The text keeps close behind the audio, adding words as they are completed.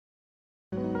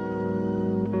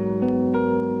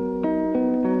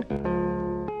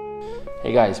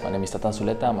Hey guys, my name is Tatan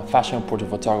Zuleta. I'm a fashion and portrait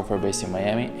photographer based in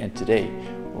Miami, and today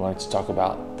we're going to talk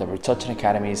about the Retouching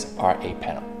Academy's RA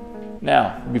panel.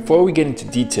 Now, before we get into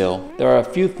detail, there are a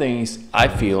few things I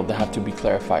feel that have to be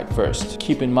clarified first.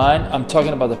 Keep in mind, I'm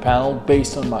talking about the panel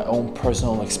based on my own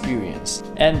personal experience,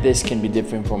 and this can be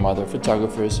different from other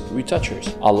photographers,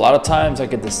 retouchers. A lot of times I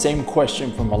get the same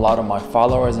question from a lot of my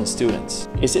followers and students.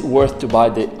 Is it worth to buy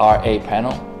the RA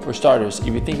panel? For starters,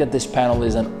 if you think that this panel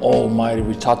is an almighty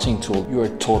retouching tool, you are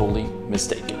totally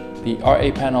mistaken. The RA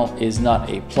panel is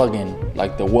not a plugin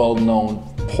like the well-known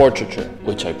Portraiture,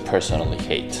 which I personally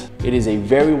hate. It is a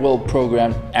very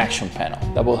well-programmed action panel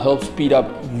that will help speed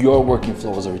up your working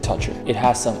flow as a retoucher. It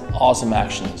has some awesome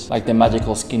actions like the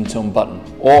magical skin tone button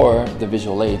or the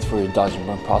visual aids for your dodge and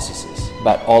burn processes.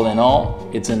 But all in all,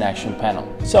 it's an action panel.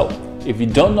 So, if you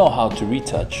don't know how to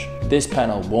retouch, this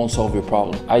panel won't solve your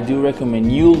problem. I do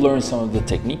recommend you learn some of the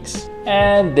techniques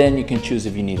and then you can choose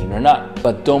if you need it or not.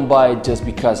 But don't buy it just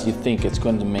because you think it's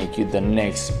going to make you the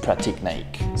next Pratik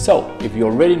Naik. So if you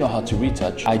already know how to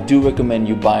retouch, I do recommend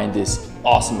you buying this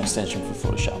awesome extension for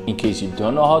Photoshop. In case you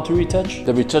don't know how to retouch,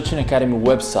 the Retouching Academy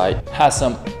website has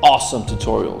some awesome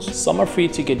tutorials. Some are free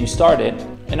to get you started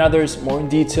and others more in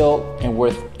detail and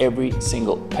worth every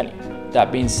single penny.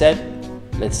 That being said,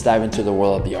 let's dive into the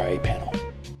world of the RA panel.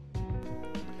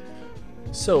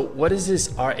 So what is this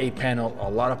RA panel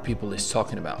a lot of people is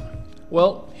talking about?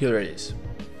 Well, here it is.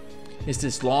 It's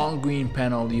this long green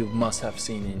panel you must have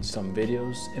seen in some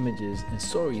videos, images, and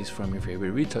stories from your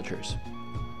favorite retouchers.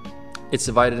 It's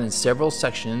divided in several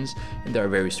sections and they are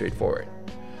very straightforward.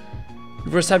 You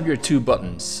first have your two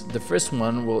buttons. The first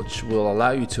one which will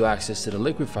allow you to access to the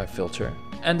Liquify filter,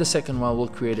 and the second one will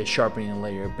create a sharpening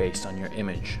layer based on your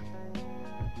image.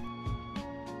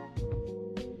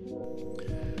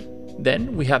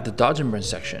 Then we have the dodge and burn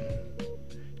section.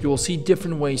 You will see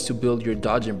different ways to build your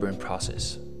dodge and burn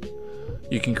process.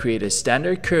 You can create a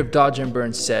standard curve dodge and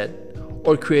burn set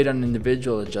or create an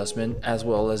individual adjustment as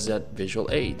well as that visual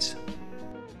aids.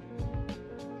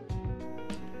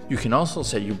 You can also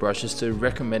set your brushes to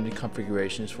recommended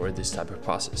configurations for this type of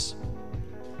process.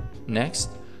 Next,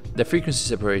 the frequency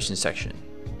separation section.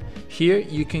 Here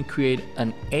you can create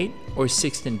an 8 or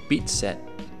 16 beat set,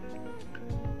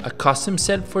 a custom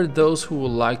set for those who will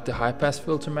like the high pass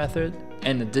filter method,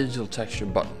 and a digital texture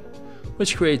button,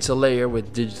 which creates a layer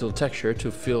with digital texture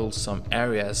to fill some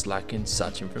areas lacking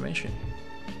such information.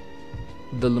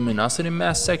 The luminosity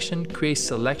mask section creates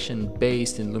selection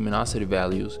based in luminosity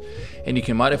values, and you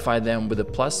can modify them with a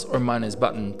plus or minus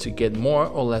button to get more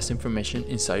or less information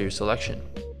inside your selection.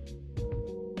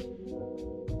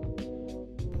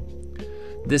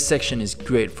 This section is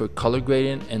great for color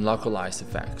gradient and localized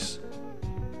effects.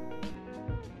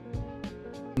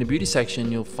 In the beauty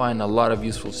section, you'll find a lot of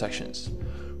useful sections,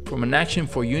 from an action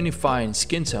for unifying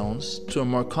skin tones to a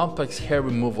more complex hair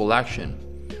removal action,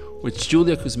 which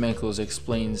Julia Kuzmenkos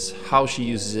explains how she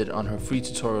uses it on her free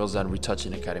tutorials at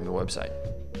Retouching Academy website.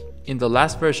 In the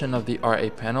last version of the RA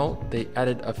panel, they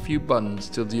added a few buttons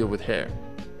to deal with hair.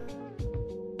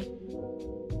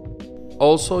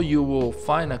 Also, you will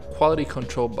find a quality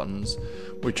control buttons,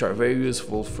 which are very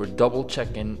useful for double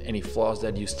checking any flaws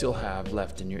that you still have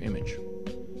left in your image.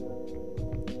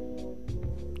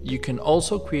 You can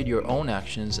also create your own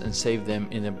actions and save them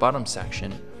in the bottom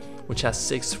section, which has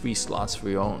 6 free slots for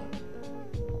your own.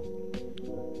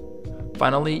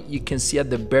 Finally, you can see at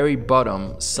the very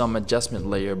bottom some adjustment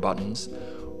layer buttons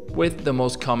with the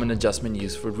most common adjustment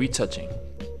used for retouching,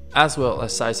 as well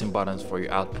as sizing buttons for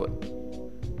your output.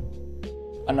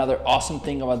 Another awesome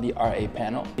thing about the RA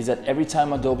panel is that every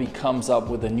time Adobe comes up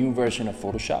with a new version of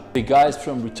Photoshop, the guys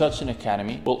from Retouching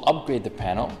Academy will upgrade the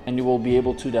panel and you will be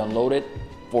able to download it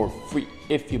for free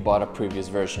if you bought a previous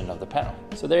version of the panel.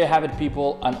 So there you have it,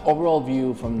 people, an overall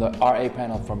view from the RA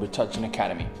panel from Retouching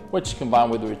Academy, which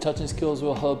combined with the retouching skills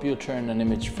will help you turn an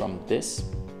image from this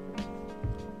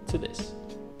to this.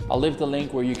 I'll leave the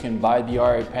link where you can buy the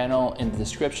RA panel in the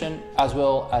description, as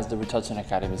well as the Retouching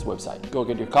Academy's website. Go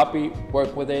get your copy,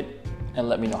 work with it, and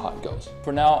let me know how it goes.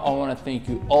 For now, I want to thank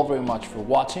you all very much for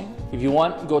watching. If you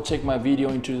want, go check my video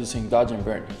introducing dodge and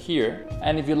burn here.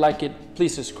 And if you like it,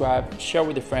 please subscribe, share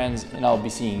with your friends, and I'll be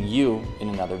seeing you in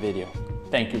another video.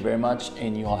 Thank you very much,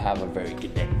 and you all have a very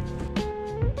good day.